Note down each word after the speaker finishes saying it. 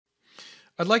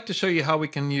I'd like to show you how we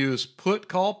can use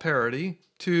put-call parity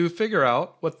to figure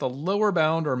out what the lower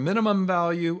bound or minimum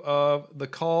value of the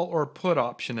call or put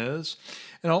option is.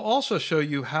 And I'll also show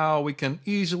you how we can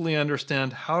easily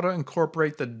understand how to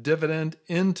incorporate the dividend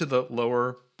into the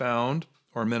lower bound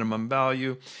or minimum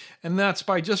value. And that's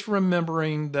by just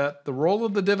remembering that the role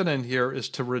of the dividend here is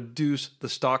to reduce the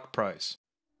stock price.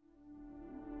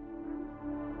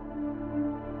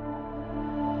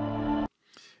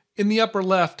 In the upper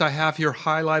left, I have here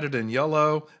highlighted in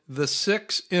yellow the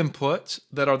 6 inputs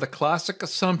that are the classic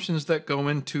assumptions that go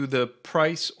into the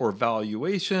price or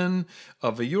valuation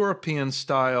of a European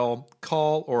style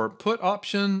call or put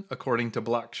option according to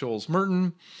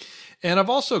Black-Scholes-Merton. And I've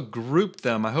also grouped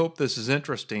them. I hope this is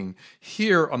interesting.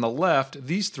 Here on the left,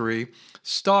 these 3,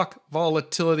 stock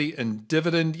volatility and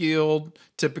dividend yield,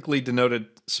 typically denoted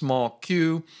small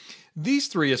q. These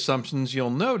 3 assumptions,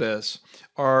 you'll notice,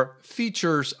 are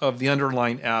features of the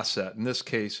underlying asset, in this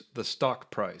case, the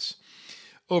stock price.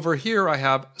 Over here, I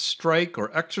have strike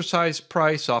or exercise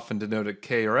price, often denoted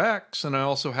K or X, and I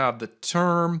also have the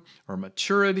term or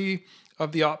maturity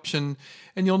of the option.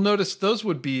 And you'll notice those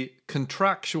would be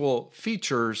contractual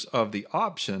features of the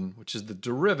option, which is the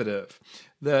derivative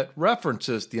that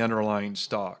references the underlying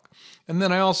stock. And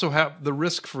then I also have the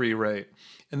risk-free rate.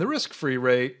 And the risk-free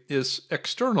rate is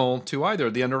external to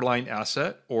either the underlying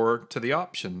asset or to the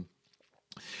option.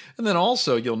 And then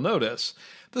also you'll notice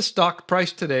the stock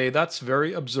price today, that's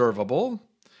very observable.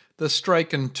 The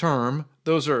strike and term,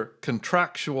 those are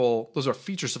contractual, those are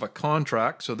features of a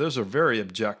contract, so those are very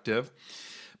objective.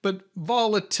 But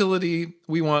volatility,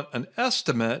 we want an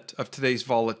estimate of today's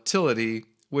volatility,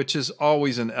 which is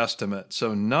always an estimate,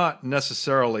 so not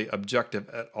necessarily objective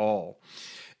at all.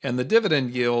 And the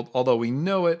dividend yield, although we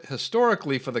know it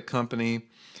historically for the company,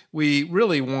 we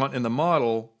really want in the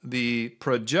model the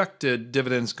projected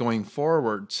dividends going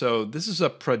forward. So this is a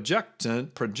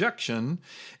projection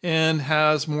and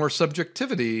has more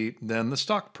subjectivity than the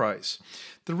stock price.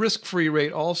 The risk-free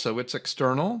rate also, it's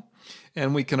external,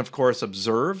 and we can of course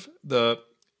observe the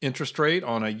interest rate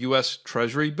on a U.S.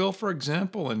 Treasury bill, for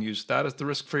example, and use that as the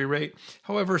risk-free rate.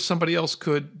 However, somebody else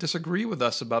could disagree with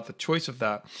us about the choice of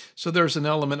that. So there's an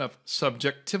element of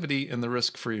subjectivity in the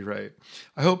risk-free rate.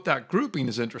 I hope that grouping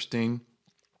is interesting.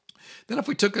 Then if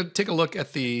we take a look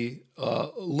at the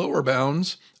lower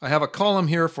bounds, I have a column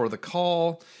here for the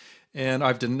call, and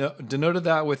I've denoted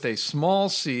that with a small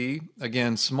c.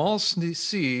 Again, small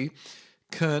c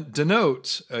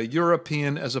denotes a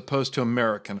European as opposed to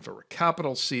American. If it were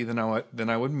capital C, then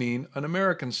I would mean an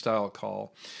American style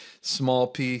call. Small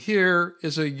p here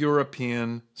is a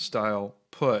European style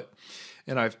put.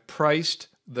 And I've priced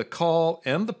the call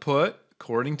and the put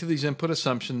according to these input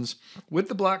assumptions with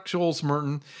the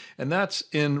Black-Scholes-Merton, and that's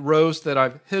in rows that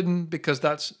I've hidden because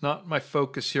that's not my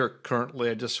focus here currently.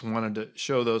 I just wanted to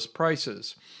show those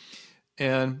prices.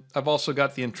 And I've also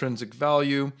got the intrinsic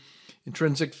value.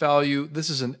 Intrinsic value, this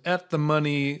is an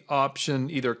at-the-money option,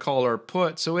 either call or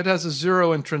put, so it has a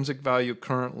 0 intrinsic value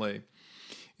currently.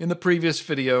 In the previous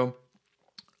video,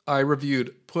 I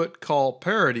reviewed put-call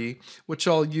parity, which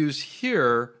I'll use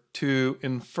here to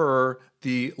infer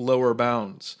the lower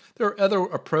bounds. There are other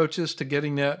approaches to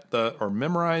getting at or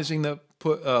memorizing the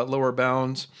lower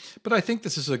bounds, but I think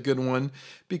this is a good one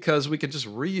because we can just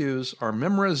reuse our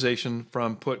memorization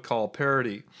from put-call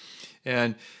parity.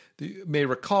 And you may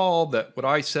recall that what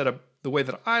I said, the way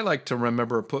that I like to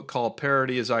remember put-call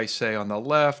parity is I say on the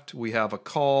left, we have a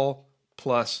call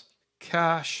plus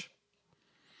cash,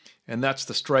 and that's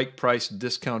the strike price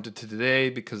discounted to today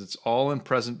because it's all in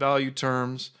present value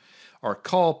terms. Our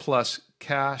call plus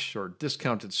cash or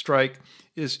discounted strike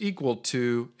is equal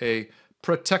to a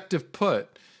protective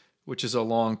put, which is a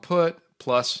long put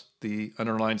plus the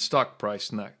underlying stock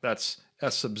price, and that's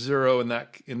S sub 0, and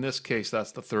that in this case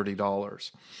that's the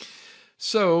 $30.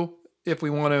 So if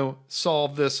we want to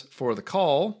solve this for the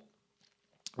call,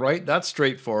 right, that's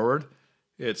straightforward.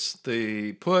 It's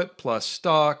the put plus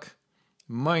stock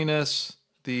minus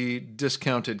the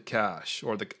discounted cash,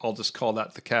 or I'll just call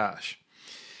that the cash.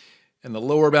 And the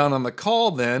lower bound on the call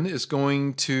then is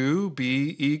going to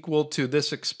be equal to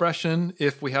this expression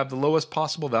if we have the lowest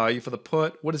possible value for the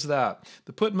put. What is that?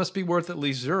 The put must be worth at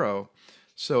least 0.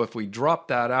 So if we drop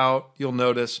that out, you'll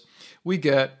notice we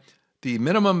get the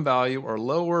minimum value or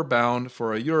lower bound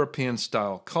for a European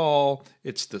style call.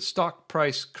 It's the stock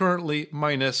price currently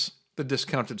minus the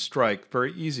discounted strike.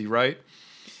 Very easy, right?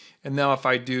 And now if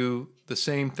I do the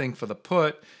same thing for the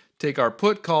put, take our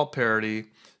put call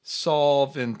parity,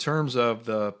 solve in terms of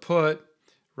the put,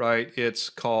 right?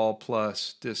 It's call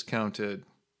plus discounted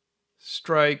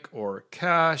strike or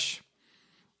cash.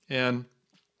 And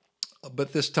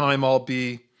but this time I'll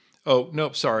be, oh,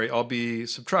 nope, sorry, I'll be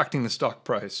subtracting the stock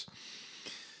price.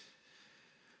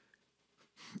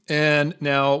 And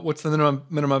now what's the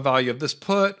minimum value of this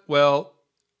put? Well,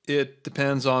 it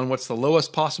depends on what's the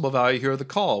lowest possible value here of the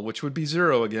call, which would be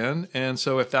 0 again. And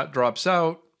so if that drops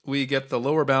out, we get the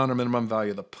lower bound or minimum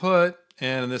value of the put.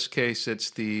 And in this case, it's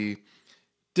the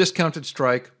discounted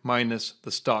strike minus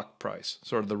the stock price,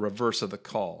 sort of the reverse of the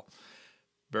call.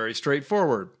 Very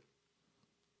straightforward.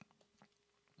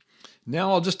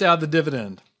 Now I'll just add the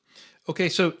dividend. Okay,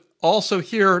 so also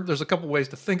here, there's a couple ways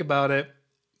to think about it.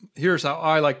 Here's how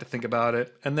I like to think about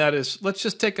it, and that is, let's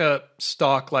just take a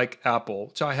stock like Apple,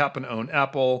 which I happen to own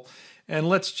Apple, and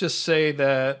let's just say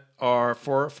that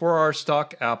for our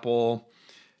stock Apple,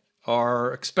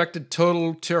 our expected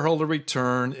total shareholder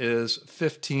return is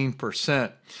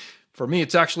 15%. For me,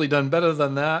 it's actually done better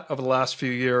than that over the last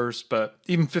few years, but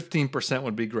even 15%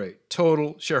 would be great.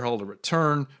 Total shareholder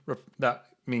return, that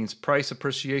means price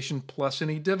appreciation plus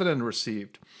any dividend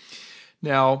received.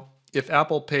 Now, if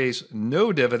Apple pays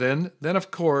no dividend, then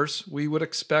of course we would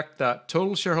expect that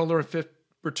total shareholder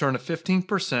return of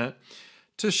 15%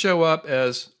 to show up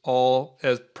as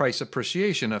price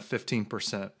appreciation of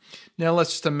 15%. Now let's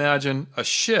just imagine a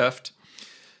shift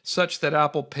such that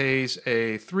Apple pays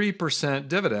a 3%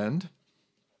 dividend.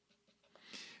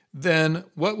 Then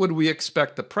what would we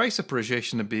expect the price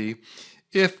appreciation to be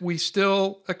if we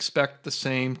still expect the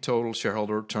same total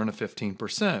shareholder return of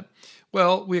 15%?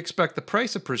 Well, we expect the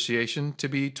price appreciation to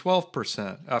be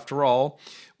 12%. After all,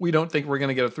 we don't think we're going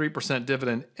to get a 3%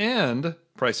 dividend and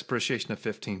price appreciation of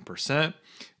 15%.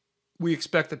 We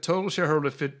expect the total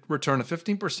shareholder return of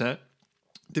 15%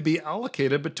 to be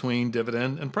allocated between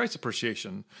dividend and price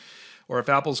appreciation. Or if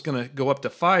Apple's going to go up to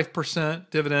 5%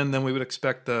 dividend, then we would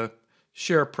expect the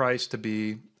share price to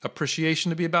be appreciation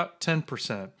to be about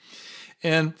 10%.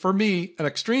 And for me, an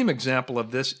extreme example of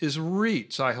this is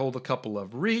REITs. I hold a couple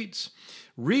of REITs.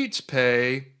 REITs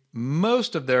pay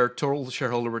most of their total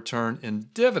shareholder return in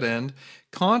dividend.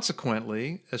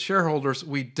 Consequently, as shareholders,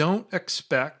 we don't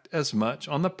expect as much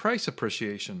on the price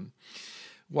appreciation.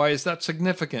 Why is that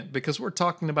significant? Because we're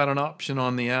talking about an option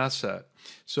on the asset.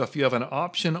 So if you have an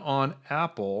option on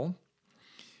Apple,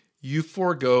 you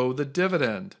forego the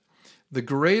dividend. The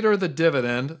greater the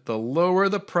dividend, the lower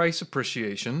the price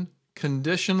appreciation,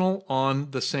 conditional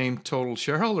on the same total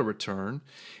shareholder return.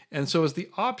 And so as the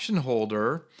option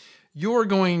holder, you're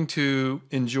going to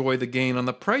enjoy the gain on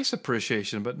the price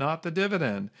appreciation, but not the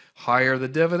dividend. Higher the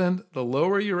dividend, the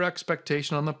lower your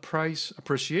expectation on the price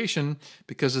appreciation,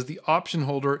 because as the option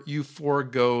holder, you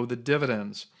forego the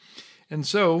dividends. And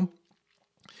so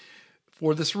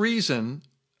for this reason,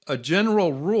 a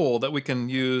general rule that we can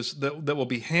use that will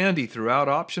be handy throughout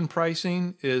option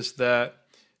pricing is that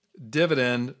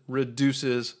dividend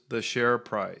reduces the share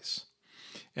price.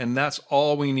 And that's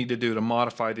all we need to do to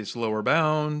modify these lower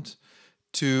bounds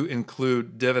to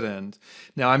include dividend.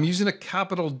 Now I'm using a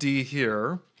capital D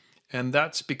here, and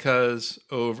that's because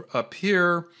up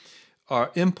here,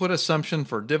 our input assumption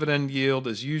for dividend yield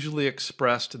is usually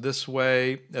expressed this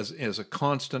way as a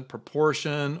constant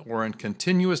proportion or in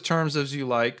continuous terms as you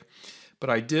like. But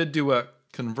I did do a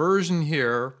conversion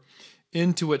here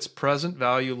into its present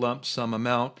value lump sum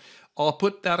amount. I'll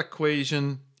put that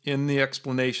equation in the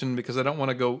explanation because I don't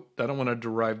want to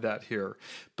derive that here.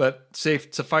 But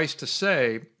suffice to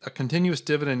say, a continuous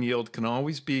dividend yield can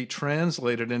always be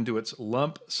translated into its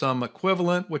lump sum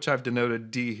equivalent, which I've denoted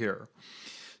D here.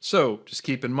 So just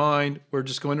keep in mind, we're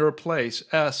just going to replace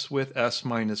S with S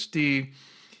minus D.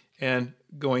 And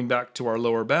going back to our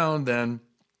lower bound then,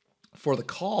 for the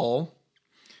call,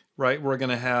 right, we're going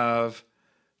to have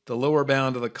the lower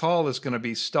bound of the call is going to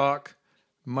be stock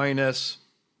minus,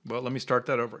 well, let me start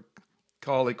that over.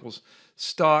 Call equals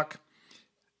stock,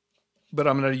 but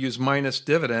I'm going to use minus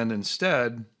dividend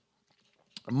instead,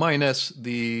 minus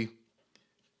the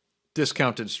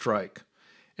discounted strike.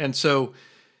 And so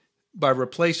by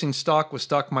replacing stock with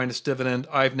stock minus dividend,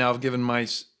 I've now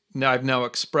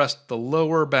expressed the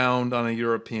lower bound on a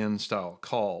European style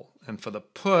call. And for the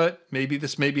put, maybe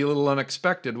this may be a little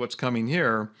unexpected what's coming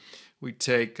here. We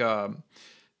take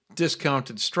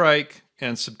discounted strike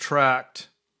and subtract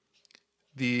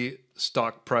the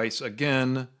stock price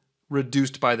again,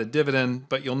 reduced by the dividend,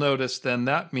 but you'll notice then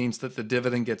that means that the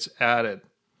dividend gets added.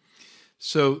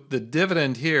 So the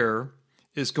dividend here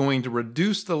is going to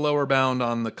reduce the lower bound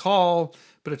on the call,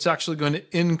 but it's actually going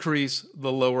to increase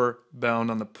the lower bound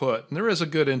on the put. And there is a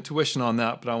good intuition on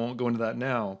that, but I won't go into that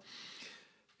now.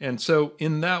 And so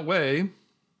in that way,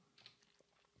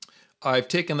 I've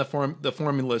taken the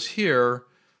formulas here,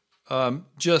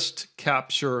 just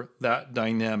capture that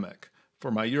dynamic.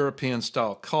 For my European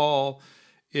style call,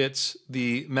 it's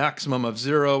the maximum of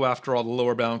 0. After all, the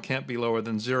lower bound can't be lower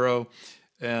than 0.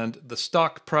 And the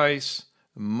stock price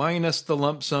minus the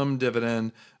lump sum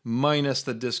dividend minus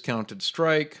the discounted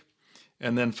strike.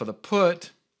 And then for the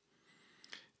put,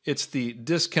 it's the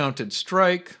discounted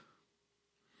strike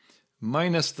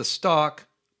minus the stock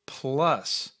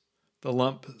plus the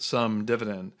lump sum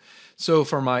dividend. So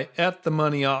for my at the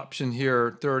money option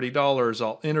here, $30,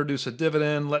 I'll introduce a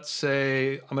dividend. Let's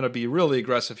say I'm going to be really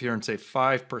aggressive here and say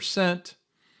 5%.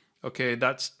 Okay,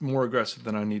 that's more aggressive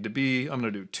than I need to be. I'm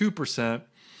going to do 2%.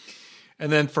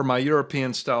 And then for my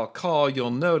European style call, you'll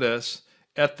notice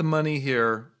at the money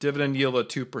here, dividend yield of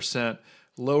 2%,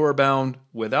 lower bound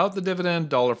without the dividend,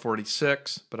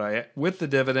 $1.46, but with the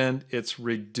dividend, it's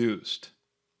reduced.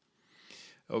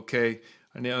 Okay,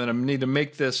 I'm going to need to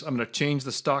make this, I'm going to change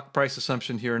the stock price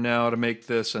assumption here now to make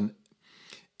this an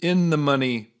in the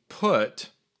money put.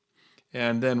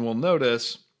 And then we'll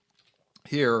notice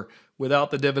here,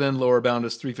 without the dividend, lower bound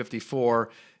is 354,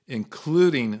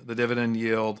 including the dividend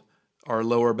yield, our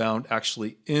lower bound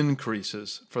actually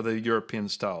increases for the European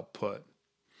style put.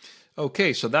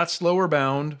 Okay, so that's lower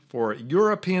bound for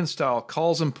European style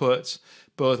calls and puts,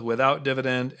 both without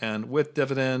dividend and with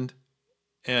dividend.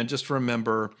 And just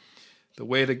remember, the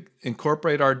way to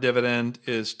incorporate our dividend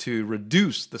is to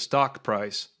reduce the stock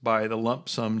price by the lump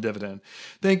sum dividend.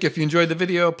 If you enjoyed the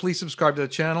video, please subscribe to the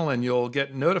channel and you'll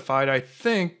get notified, I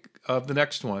think, of the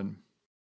next one.